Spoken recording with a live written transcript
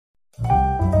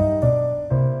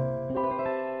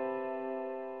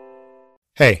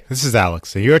Hey, this is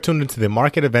Alex, and you're tuned into the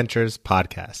Market Adventures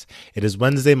podcast. It is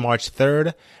Wednesday, March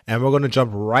 3rd, and we're going to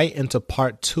jump right into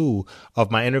part 2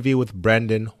 of my interview with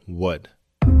Brendan Wood.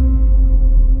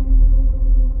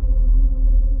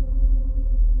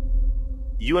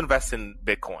 You invest in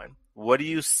Bitcoin. What do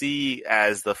you see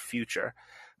as the future?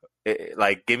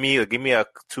 Like, give me a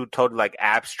total like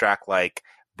abstract like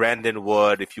Brendan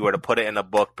Wood. If you were to put it in a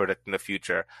book predicting the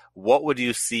future, what would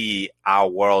you see our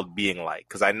world being like?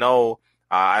 Because I know.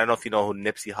 I don't know if you know who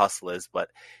Nipsey Hussle is, but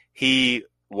he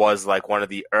was like one of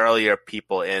the earlier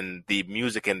people in the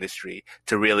music industry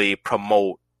to really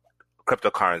promote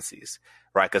cryptocurrencies,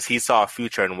 right? Because he saw a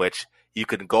future in which you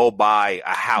could go buy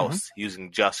a house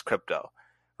using just crypto,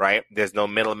 right? There's no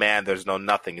middleman, there's no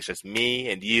nothing. It's just me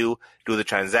and you do the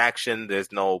transaction.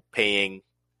 There's no paying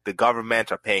the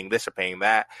government or paying this or paying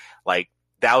that. Like,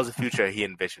 that was the future he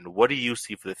envisioned. What do you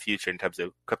see for the future in terms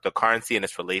of cryptocurrency and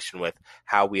its relation with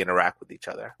how we interact with each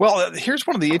other? Well, here's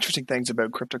one of the interesting things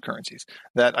about cryptocurrencies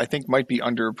that I think might be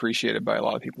underappreciated by a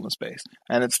lot of people in the space.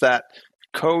 And it's that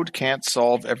code can't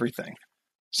solve everything.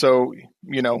 So,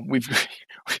 you know, we're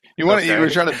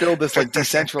trying to build this like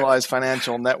decentralized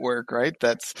financial network, right?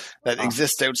 That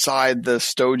exists outside the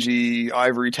stodgy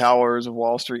ivory towers of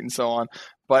Wall Street and so on.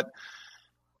 But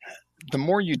the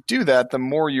more you do that, the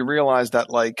more you realize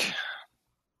that like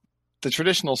the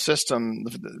traditional system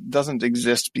doesn't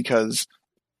exist because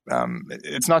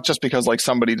it's not just because like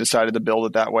somebody decided to build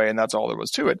it that way and that's all there was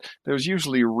to it. There's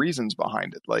usually reasons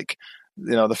behind it. Like,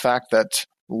 you know, the fact that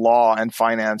law and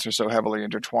finance are so heavily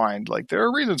intertwined, like there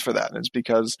are reasons for that. And it's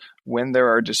because when there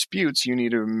are disputes, you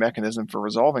need a mechanism for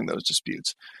resolving those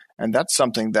disputes. And that's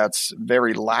something that's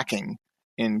very lacking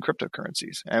in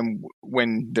cryptocurrencies. And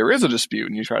when there is a dispute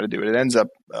and you try to do it, it ends up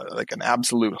like an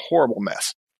absolute horrible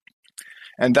mess.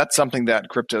 And that's something that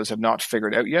cryptos have not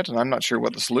figured out yet. And I'm not sure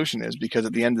what the solution is, because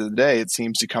at the end of the day, it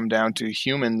seems to come down to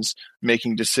humans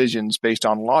making decisions based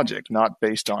on logic, not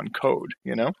based on code,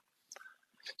 you know?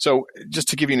 So just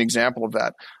to give you an example of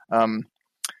that,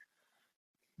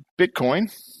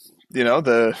 Bitcoin, you know,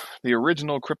 the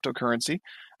original cryptocurrency,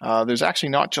 there's actually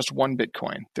not just one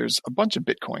Bitcoin. There's a bunch of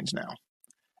Bitcoins now.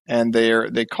 And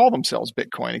they call themselves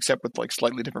Bitcoin, except with like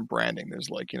slightly different branding. There's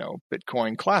like, you know,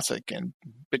 Bitcoin Classic and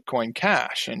Bitcoin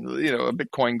Cash and, you know, a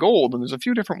Bitcoin Gold, and there's a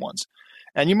few different ones.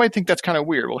 And you might think that's kind of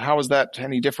weird. Well, how is that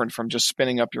any different from just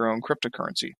spinning up your own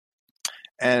cryptocurrency?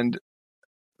 And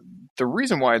the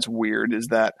reason why it's weird is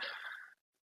that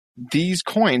these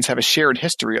coins have a shared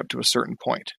history up to a certain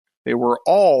point. They were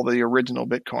all the original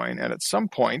Bitcoin, and at some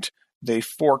point they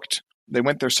forked, they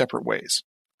went their separate ways.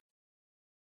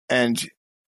 And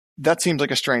that seems like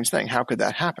a strange thing. How could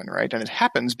that happen, right? And it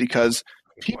happens because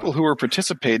people who were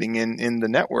participating in the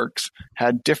networks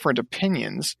had different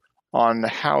opinions on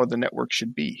how the network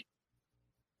should be,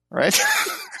 right?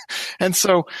 And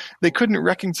so they couldn't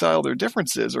reconcile their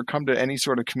differences or come to any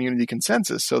sort of community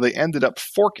consensus, so they ended up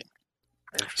forking.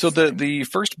 So the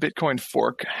first Bitcoin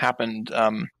fork happened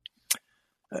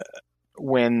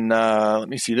when, let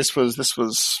me see, this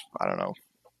was I don't know,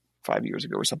 5 years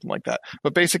ago or something like that.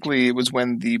 But basically it was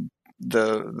when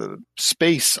the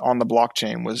space on the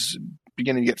blockchain was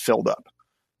beginning to get filled up.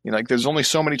 You know, like there's only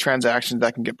so many transactions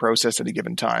that can get processed at a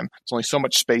given time. There's only so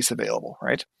much space available,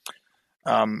 right?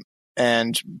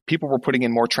 And people were putting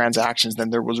in more transactions than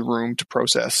there was room to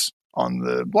process on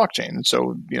the blockchain. And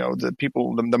so, you know,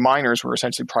 the miners were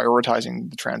essentially prioritizing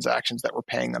the transactions that were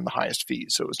paying them the highest fees.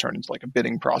 So it was turned into like a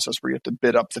bidding process where you have to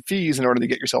bid up the fees in order to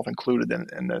get yourself included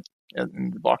in the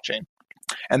blockchain.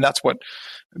 And that's what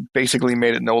basically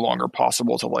made it no longer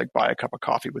possible to like buy a cup of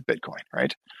coffee with Bitcoin,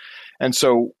 right? And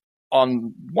so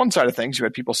on one side of things, you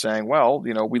had people saying, well,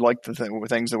 you know, we like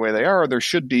things the way they are. There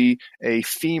should be a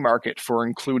fee market for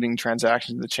including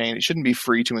transactions in the chain. It shouldn't be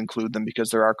free to include them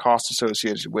because there are costs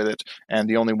associated with it. And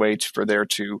the only way for there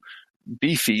to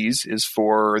be fees is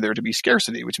for there to be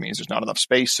scarcity, which means there's not enough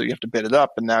space. So you have to bid it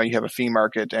up. And now you have a fee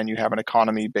market and you have an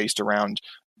economy based around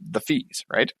the fees,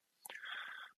 right?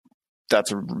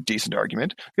 That's a decent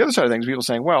argument. The other side of things, people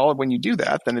saying, well, when you do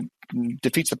that, then it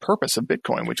defeats the purpose of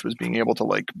Bitcoin, which was being able to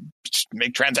like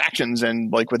make transactions and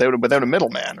like without a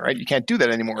middleman, right? You can't do that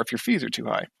anymore if your fees are too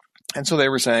high. And so they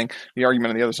were saying the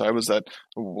argument on the other side was that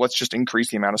let's just increase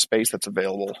the amount of space that's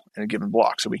available in a given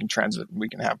block so we can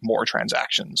have more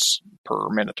transactions per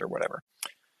minute or whatever.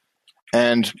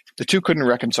 And the two couldn't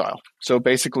reconcile. So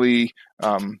basically,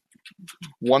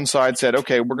 one side said,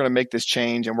 okay, we're going to make this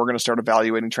change and we're going to start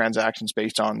evaluating transactions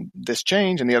based on this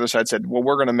change. And the other side said, well,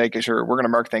 we're going to make sure we're going to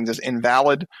mark things as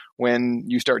invalid when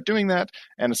you start doing that.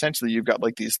 And essentially you've got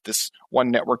like this one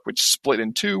network which split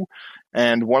in two.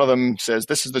 And one of them says,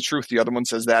 this is the truth. The other one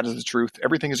says, that is the truth.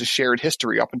 Everything is a shared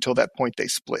history up until that point they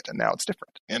split. And now it's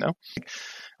different, you know?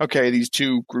 Okay, these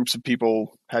two groups of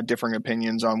people had differing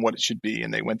opinions on what it should be,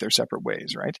 and they went their separate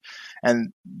ways, right?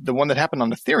 And the one that happened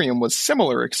on Ethereum was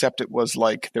similar, except it was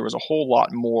like there was a whole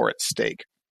lot more at stake.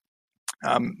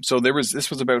 So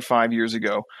this was about 5 years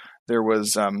ago. There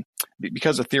was,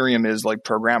 because Ethereum is like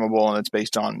programmable and it's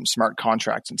based on smart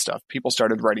contracts and stuff, people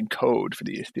started writing code for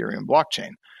the Ethereum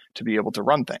blockchain to be able to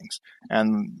run things.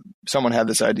 And someone had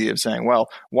this idea of saying, well,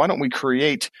 why don't we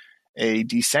create a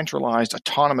decentralized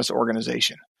autonomous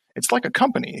organization? It's like a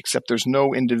company, except there's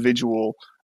no individual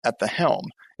at the helm.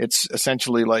 It's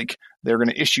essentially like they're going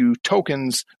to issue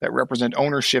tokens that represent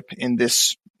ownership in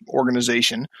this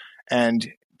organization, and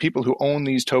people who own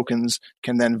these tokens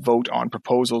can then vote on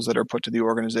proposals that are put to the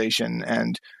organization,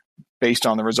 and based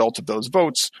on the results of those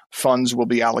votes, funds will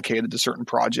be allocated to certain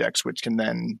projects which can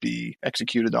then be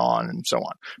executed on, and so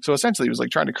on. So essentially it was like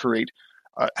trying to create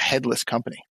a headless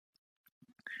company.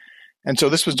 And so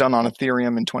this was done on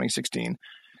Ethereum in 2016.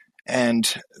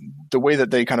 And the way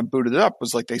that they kind of booted it up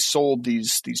was like they sold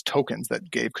these tokens that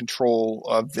gave control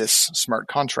of this smart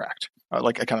contract,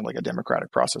 like a kind of like a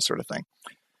democratic process sort of thing.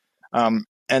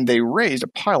 And they raised a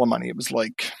pile of money. It was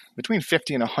like between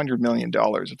 $50 and $100 million,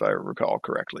 if I recall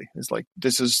correctly.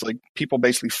 This is like people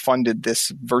basically funded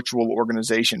this virtual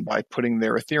organization by putting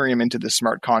their Ethereum into this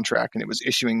smart contract, and it was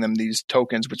issuing them these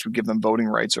tokens which would give them voting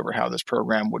rights over how this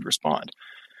program would respond.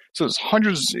 So it's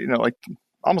hundreds, like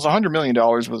almost $100 million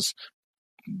was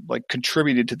like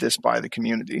contributed to this by the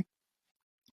community.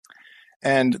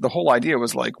 And the whole idea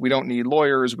was like, we don't need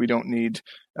lawyers. We don't need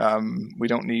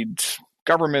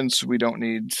governments. We don't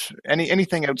need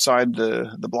anything outside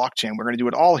the blockchain. We're going to do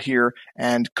it all here.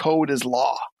 And code is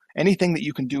law. Anything that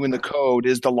you can do in the code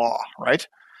is the law, right?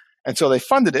 And so they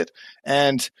funded it,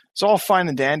 and it's all fine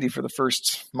and dandy for the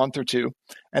first month or two.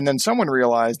 And then someone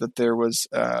realized that there was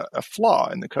a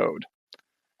flaw in the code.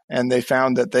 And they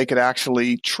found that they could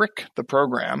actually trick the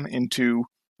program into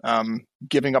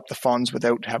giving up the funds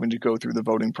without having to go through the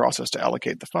voting process to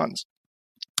allocate the funds.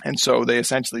 And so they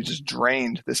essentially just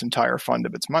drained this entire fund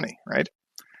of its money, right?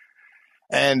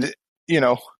 And,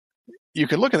 you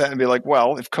could look at that and be like,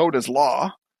 well, if code is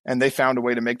law and they found a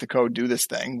way to make the code do this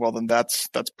thing, well, then that's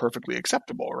perfectly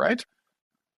acceptable, right?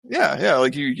 Yeah.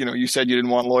 Like you said you didn't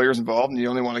want lawyers involved and you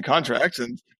only wanted contracts,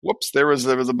 and whoops, there was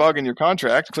a bug in your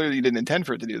contract. Clearly you didn't intend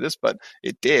for it to do this, but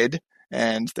it did.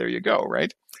 And there you go.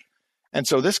 Right. And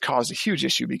so this caused a huge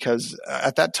issue because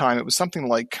at that time it was something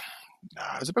like,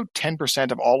 it was about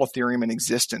 10% of all Ethereum in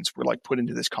existence were like put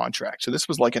into this contract. So this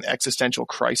was like an existential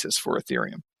crisis for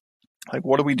Ethereum. Like,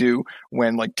 what do we do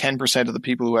when like 10% of the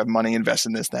people who have money invest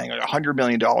in this thing, like $100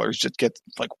 million just get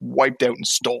like wiped out and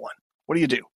stolen? What do you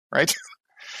do? Right.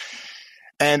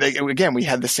 And again, we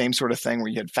had the same sort of thing where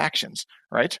you had factions,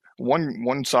 right?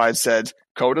 One side said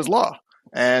code is law.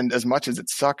 And as much as it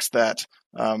sucks that,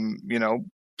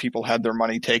 people had their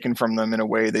money taken from them in a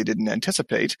way they didn't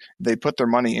anticipate, they put their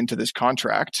money into this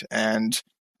contract, and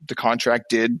the contract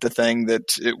did the thing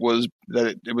that it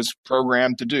was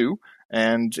programmed to do,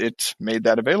 and it made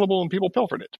that available and people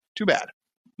pilfered it. Too bad.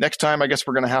 Next time, I guess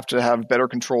we're going to have better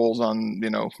controls on,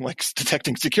 like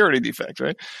detecting security defects,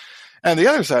 right? And the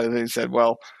other side of it said,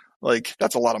 well, like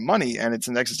that's a lot of money and it's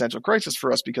an existential crisis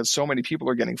for us because so many people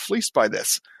are getting fleeced by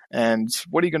this. And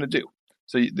what are you going to do?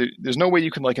 So there's no way you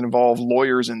can like involve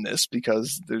lawyers in this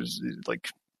because there's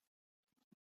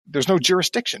no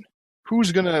jurisdiction.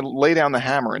 Who's going to lay down the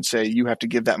hammer and say you have to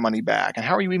give that money back? And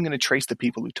how are you even going to trace the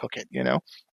people who took it,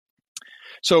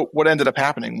 So what ended up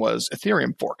happening was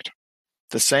Ethereum forked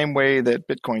the same way that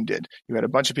Bitcoin did. You had a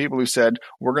bunch of people who said,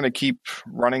 we're going to keep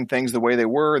running things the way they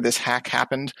were. This hack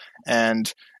happened,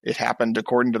 and it happened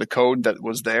according to the code that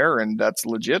was there, and that's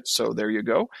legit, so there you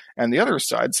go. And the other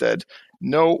side said,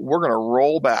 no, we're going to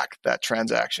roll back that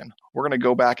transaction. We're going to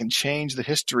go back and change the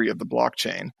history of the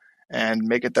blockchain and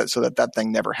make it so that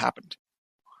thing never happened.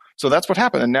 So that's what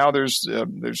happened. And now there's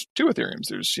two Ethereums.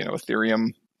 There's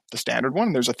Ethereum, the standard one,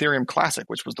 and there's Ethereum Classic,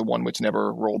 which was the one which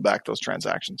never rolled back those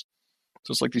transactions.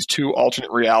 So it's like these two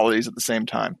alternate realities at the same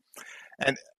time.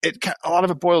 And a lot of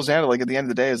it boils down to, like, at the end of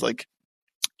the day is like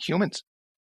humans.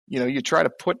 You try to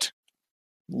put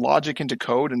logic into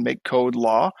code and make code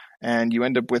law, and you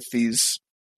end up with these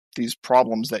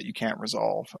problems that you can't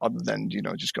resolve other than,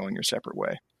 just going your separate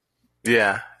way.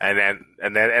 Yeah, and at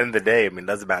the end of the day, I mean, it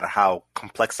doesn't matter how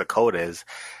complex the code is,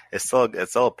 it's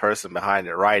still a person behind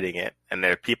it writing it, and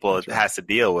there are people it That's right. has to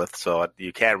deal with. So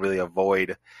you can't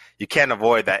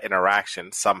avoid that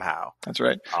interaction somehow. That's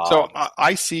right. So Um,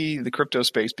 I see the crypto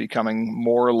space becoming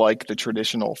more like the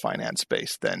traditional finance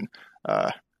space than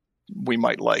uh, we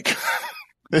might like.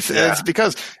 yeah, It's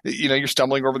because you're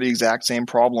stumbling over the exact same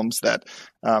problems that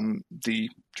the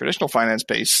traditional finance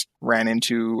space ran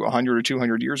into 100 or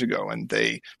 200 years ago, and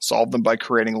they solved them by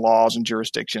creating laws and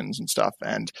jurisdictions and stuff.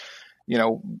 And you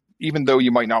know, even though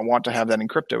you might not want to have that in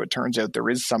crypto, it turns out there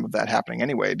is some of that happening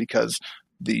anyway because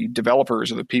the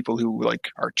developers or the people who like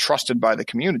are trusted by the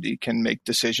community can make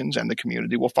decisions and the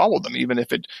community will follow them even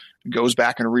if it goes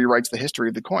back and rewrites the history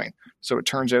of the coin. So it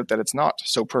turns out that it's not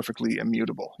so perfectly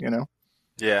immutable,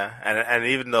 yeah, and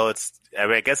even though I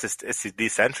mean, I guess it's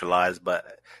decentralized, but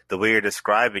the way you're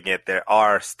describing it, there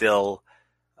are still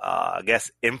I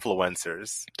guess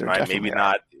influencers, There right? Maybe definitely are.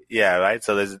 not, yeah, right.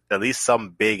 So there's at least some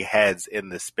big heads in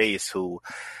the space who,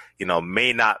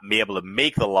 may not be able to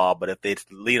make the law, but if they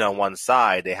lean on one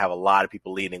side, they have a lot of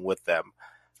people leaning with them.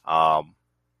 Um,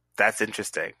 that's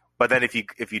interesting. But then if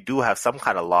you do have some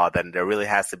kind of law, then there really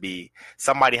has to be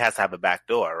somebody has to have a back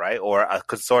door, right? Or a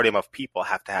consortium of people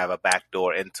have to have a back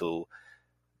door into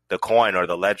the coin or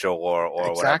the ledger or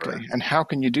whatever. Exactly. And how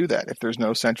can you do that if there's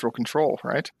no central control,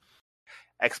 right?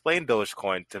 Explain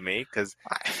Dogecoin to me, because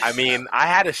I I- mean, I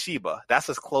had a Shiba. That's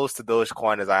as close to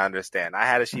Dogecoin as I understand. I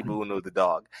had a Shiba Mhm. Inu, the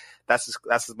dog. That's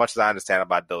as much as I understand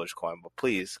about Dogecoin. But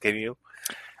please, can you?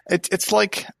 It's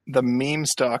like the meme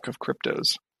stock of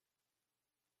cryptos.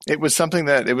 It was something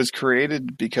that it was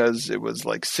created because it was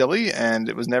like silly and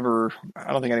it was never,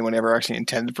 I don't think anyone ever actually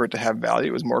intended for it to have value.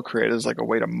 It was more created as like a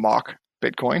way to mock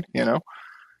Bitcoin.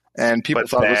 And people But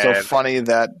thought it was so then, funny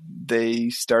that they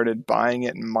started buying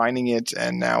it and mining it,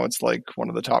 and now it's like one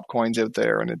of the top coins out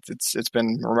there, and it's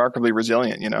been remarkably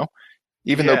resilient.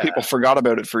 Even though yeah. people forgot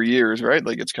about it for years, right?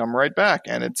 Like it's come right back,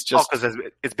 and it's Oh, just, because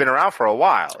it's been around for a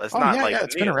while. It's oh not yeah, like yeah,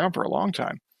 it's been new. around for a long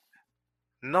time.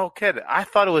 No kidding. I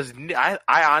thought it was new. I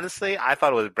honestly, I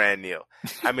thought it was brand new.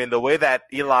 I mean, the way that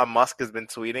Elon Musk has been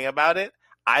tweeting about it,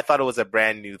 I thought it was a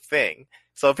brand new thing.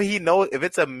 So if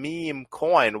it's a meme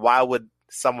coin, why would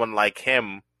someone like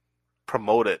him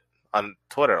promote it on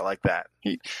Twitter like that?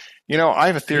 He, I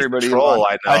have a He's theory a about Elon. troll,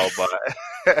 I know,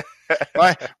 but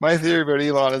My theory about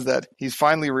Elon is that he's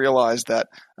finally realized that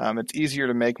it's easier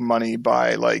to make money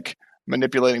by like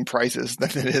manipulating prices than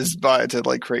it is by to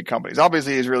like create companies.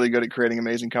 Obviously, he's really good at creating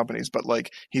amazing companies, but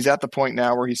like he's at the point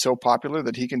now where he's so popular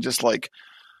that he can just like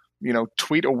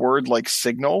tweet a word like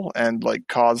signal and like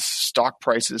cause stock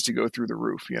prices to go through the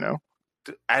roof.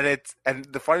 and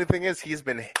the funny thing is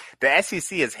the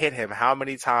SEC has hit him how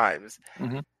many times?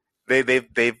 Hmm.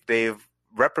 They've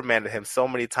reprimanded him so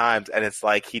many times, and it's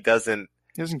like he doesn't.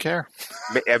 He doesn't care.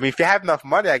 I mean, if you have enough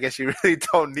money, I guess you really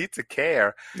don't need to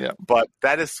care. Yeah. But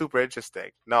that is super interesting.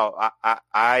 No,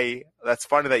 that's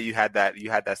funny that you had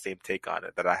that same take on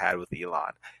it that I had with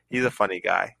Elon. He's a funny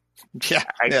guy. Yeah,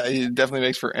 I, yeah, he definitely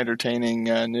makes for entertaining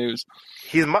news.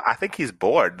 I think he's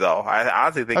bored though. I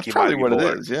honestly think That's he probably might be what it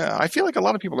bored. is. Yeah, I feel like a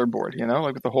lot of people are bored.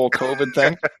 Like with the whole COVID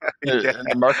thing, Yeah. and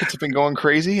the markets have been going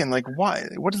crazy. And like, why?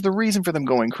 What is the reason for them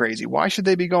going crazy? Why should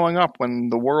they be going up when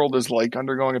the world is like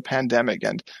undergoing a pandemic?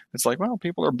 And it's like, well,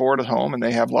 people are bored at home and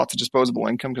they have lots of disposable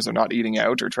income because they're not eating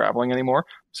out or traveling anymore,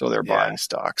 so they're Yeah. buying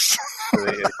stocks. So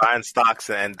they're buying stocks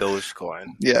and Dogecoin.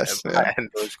 Yes, yeah.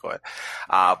 And Dogecoin.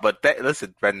 But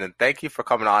listen, Brendan, thank you for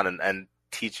coming on and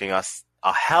teaching us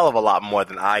a hell of a lot more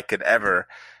than I could ever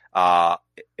on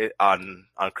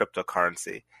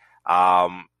cryptocurrency.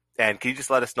 And can you just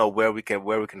let us know where we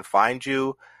can find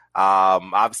you?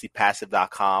 Obviously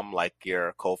passive.com, like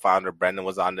your co-founder Brendan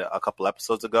was on a couple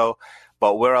episodes ago.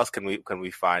 But where else can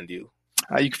we find you?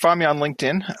 You can find me on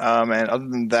LinkedIn, and other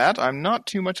than that, I'm not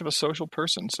too much of a social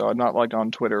person, so I'm not like on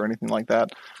Twitter or anything like that.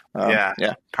 Yeah,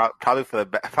 Yeah. probably for the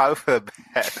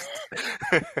best.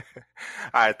 All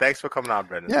right, thanks for coming on,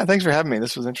 Brendan. Yeah, thanks for having me.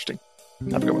 This was interesting.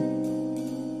 Have a good one.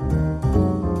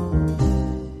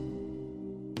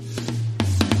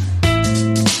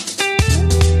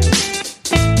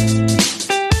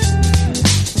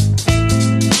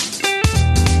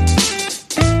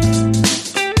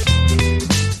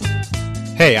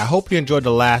 Hey, I hope you enjoyed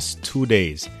the last 2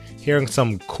 days, hearing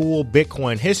some cool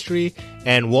Bitcoin history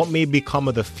and what may become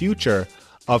of the future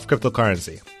of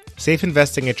cryptocurrency. Safe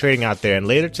investing and trading out there. And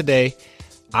later today,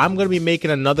 I'm going to be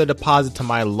making another deposit to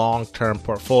my long-term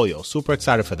portfolio. Super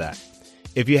excited for that.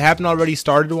 If you haven't already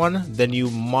started one, then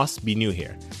you must be new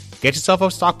here. Get yourself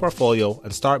a stock portfolio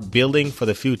and start building for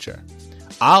the future.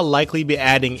 I'll likely be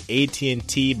adding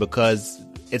AT&T because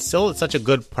it's still such a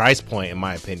good price point in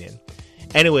my opinion.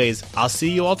 Anyways, I'll see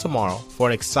you all tomorrow for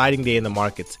an exciting day in the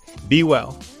markets. Be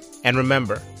well. And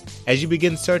remember, as you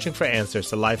begin searching for answers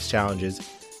to life's challenges,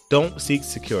 don't seek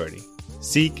security.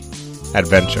 Seek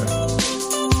adventure.